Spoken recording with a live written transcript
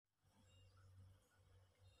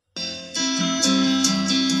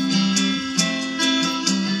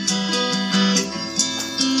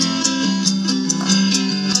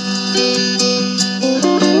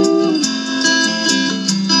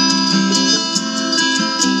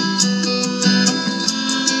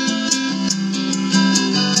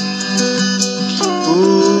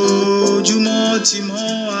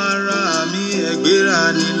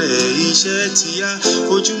iṣẹ́ ti yá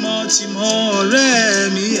ojúmọ́ ti mọ́ ọ̀rẹ́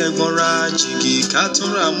mi ẹ̀gbọ́n ra jìgì ká tún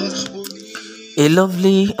ra mú. A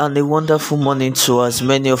lovely and a wonderful morning to as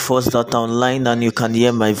many of us that are online and you can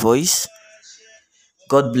hear my voice.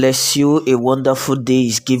 God bless you. A wonderful day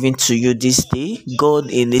is given to you this day. God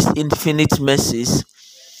in His infinite mercies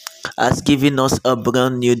has given us a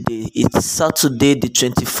brand new day. It's Saturday, the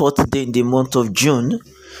 24th day in the month of June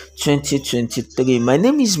 2023. My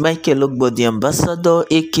name is Michael Ogbo, the ambassador,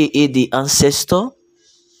 aka the ancestor.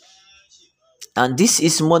 And this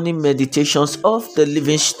is morning meditations of the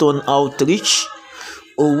Livingstone Outreach.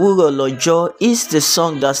 Owuro Lojo is the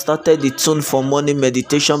song that started the tune for morning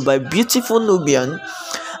meditation by beautiful Nubian,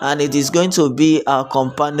 and it is going to be our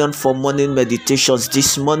companion for morning meditations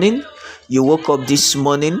this morning. You woke up this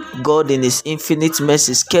morning, God in His infinite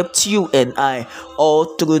mercies kept you and I all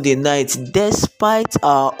through the night. Despite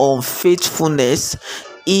our unfaithfulness,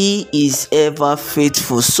 He is ever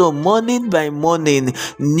faithful. So morning by morning,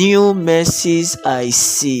 new mercies I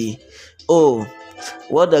see. Oh,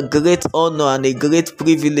 what a great honor and a great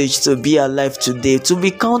privilege to be alive today, to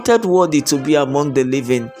be counted worthy to be among the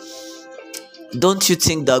living. Don't you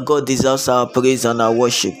think that God deserves our praise and our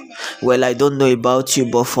worship? Well, I don't know about you,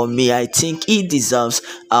 but for me, I think He deserves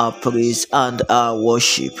our praise and our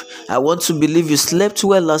worship. I want to believe you slept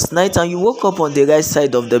well last night and you woke up on the right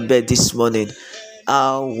side of the bed this morning.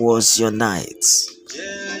 How was your night?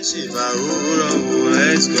 Let's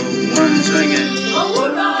go once again.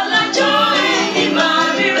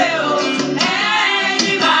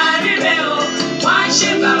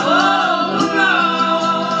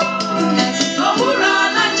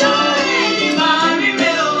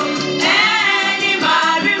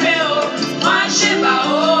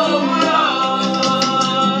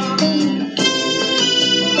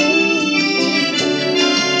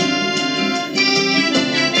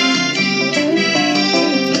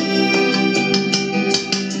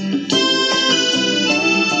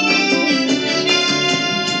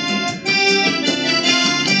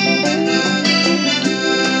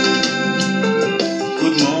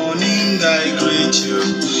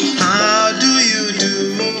 How do you do?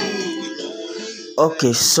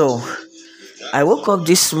 Okay, so I woke up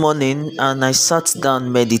this morning and I sat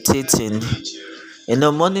down meditating. You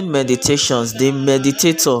know, morning meditations, the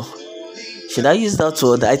meditator, should I use that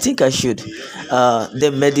word? I think I should.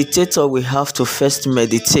 The meditator will have to first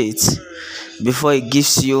meditate before it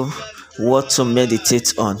gives you what to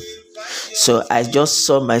meditate on. So I just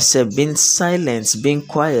saw myself being silent, being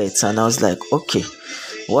quiet, and I was like, okay,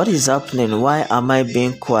 what is happening? Why am I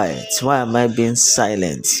being quiet? Why am I being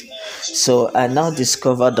silent? So I now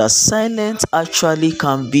discovered that silence actually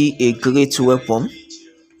can be a great weapon.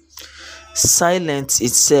 Silence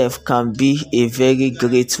itself can be a very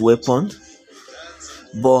great weapon.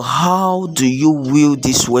 But how do you wield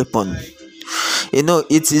this weapon? You know,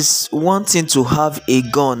 it is one thing to have a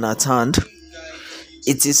gun at hand.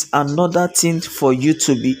 It is another thing for you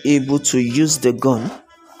to be able to use the gun.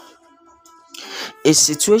 A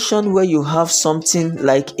situation where you have something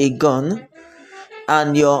like a gun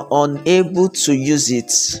and you're unable to use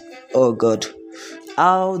it. Oh God,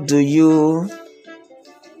 how do you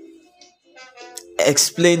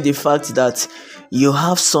explain the fact that you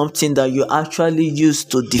have something that you actually use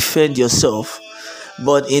to defend yourself,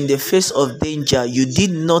 but in the face of danger you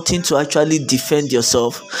did nothing to actually defend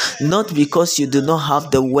yourself, not because you do not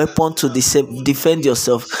have the weapon to defend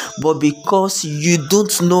yourself, but because you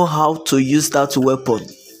don't know how to use that weapon?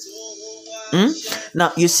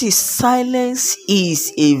 Now you see, silence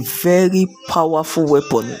is a very powerful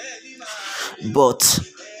weapon, but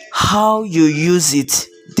how you use it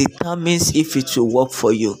determines if it will work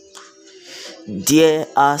for you. There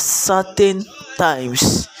are certain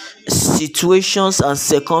times, situations and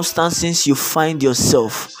circumstances you find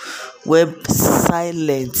yourself where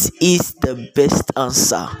silence is the best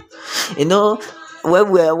answer. You know,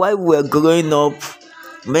 while we're growing up,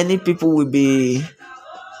 many people will be,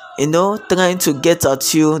 trying to get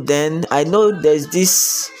at you. Then I know there's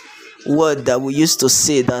this word that we used to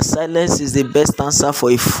say that silence is the best answer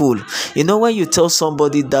for a fool. You know, when you tell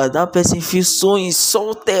somebody that, that person feels so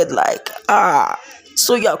insulted, like,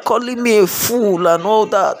 so you're calling me a fool and all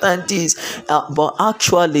that and this. But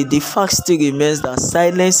actually, the fact still remains that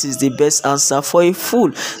silence is the best answer for a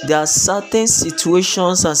fool. There are certain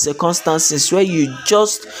situations and circumstances where you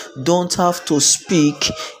just don't have to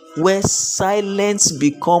speak, where silence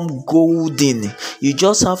become golden. You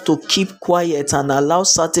just have to keep quiet and allow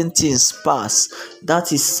certain things pass.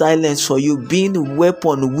 That is silence for you, being a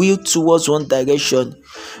weapon wheeled towards one direction.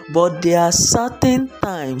 But there are certain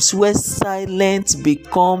times where silence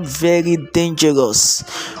become very dangerous,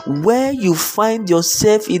 where you find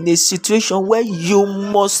yourself in a situation where you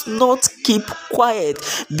must not keep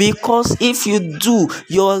quiet, because if you do,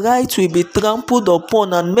 your right will be trampled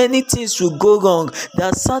upon and many things will go wrong. There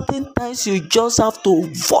are certain times you just have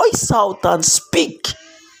to voice out and speak.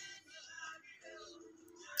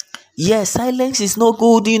 Yes, silence is not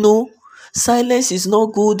good, silence is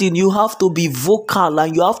not good. You have to be vocal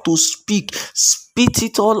and you have to spit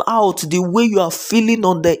it all out the way you are feeling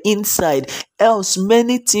on the inside, else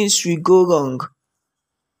many things will go wrong.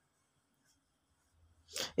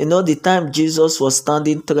 The time Jesus was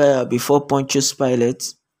standing trial before Pontius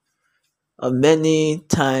Pilate, many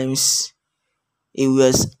times he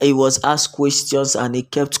was asked questions and he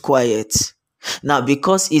kept quiet. Now,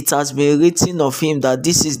 because it has been written of him that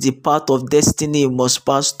this is the path of destiny he must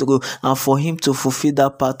pass through, and for him to fulfill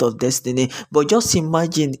that path of destiny. But just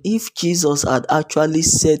imagine if Jesus had actually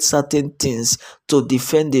said certain things to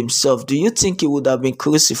defend himself, do you think he would have been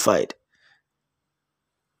crucified?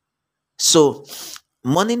 So,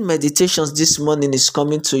 morning meditations this morning is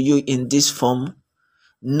coming to you in this form.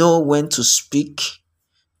 Know when to speak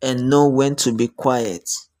and know when to be quiet.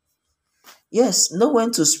 Yes, know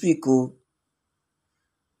when to speak,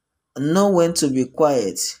 know when to be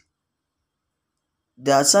quiet.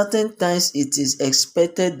 There are certain times it is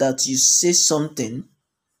expected that you say something,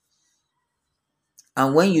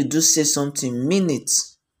 and when you do say something, mean it.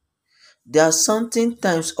 There are certain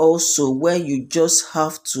times also where you just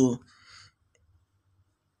have to,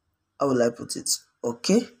 how will I put it?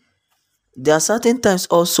 Okay. There are certain times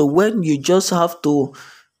also when you just have to,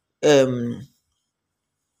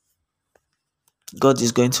 God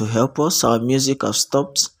is going to help us. Our music has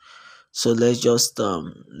stopped. So let's just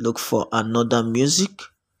look for another music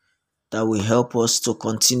that will help us to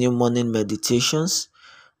continue morning meditations.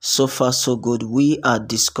 So far, so good. We are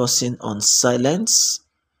discussing on silence,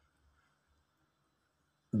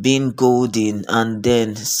 being golden, and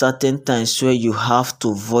then certain times where you have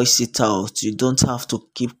to voice it out. You don't have to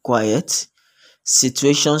keep quiet.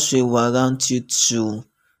 Situations will warrant you to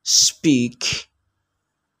speak.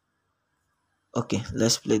 Okay,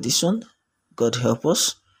 let's play this one. God help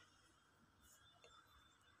us.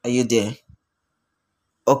 Are you there?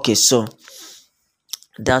 Okay, so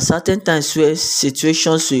there are certain times where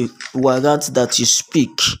situations will warrant that you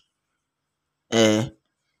speak.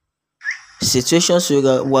 Situations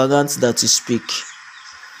will warrant that you speak.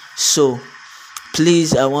 So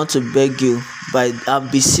please, I want to beg you, I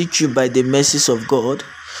beseech you by the mercies of God,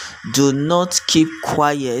 do not keep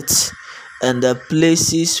quiet in the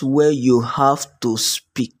places where you have to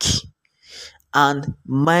speak, and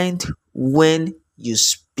mind when you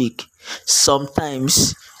speak.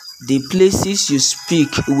 Sometimes the places you speak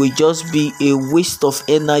will just be a waste of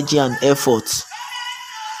energy and effort,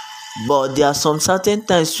 but there are some certain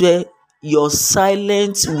times where your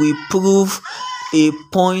silence will prove a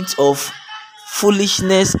point of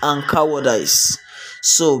foolishness and cowardice.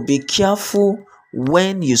 So be careful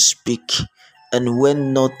when you speak and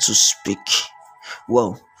when not to speak.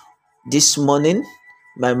 Well, this morning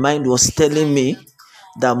my mind was telling me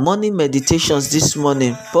that morning meditations this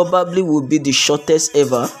morning probably will be the shortest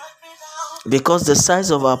ever, because the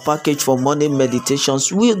size of our package for morning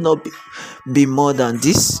meditations will not be more than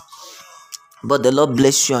this. But the Lord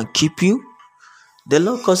bless you and keep you. The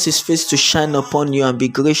Lord cause his face to shine upon you and be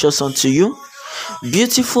gracious unto you.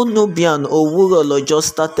 Beautiful Nubian Owurolo just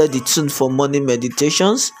started the tune for morning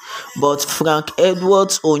meditations, but Frank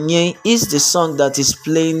Edwards Onye is the song that is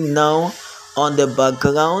playing now on the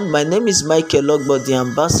background. My name is Michael Ogbo, the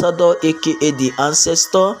ambassador, aka the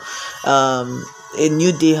ancestor. A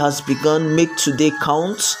new day has begun. Make today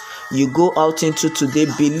count. You go out into today,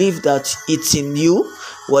 believe that it's in you.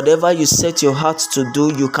 Whatever you set your heart to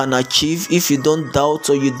do, you can achieve. If you don't doubt,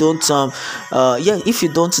 or you don't if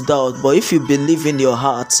you don't doubt, but if you believe in your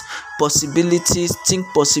heart, possibilities, think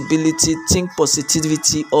possibility, think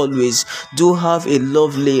positivity always. Do have a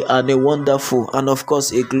lovely and a wonderful and of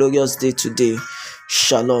course a glorious day today.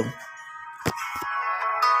 Shalom.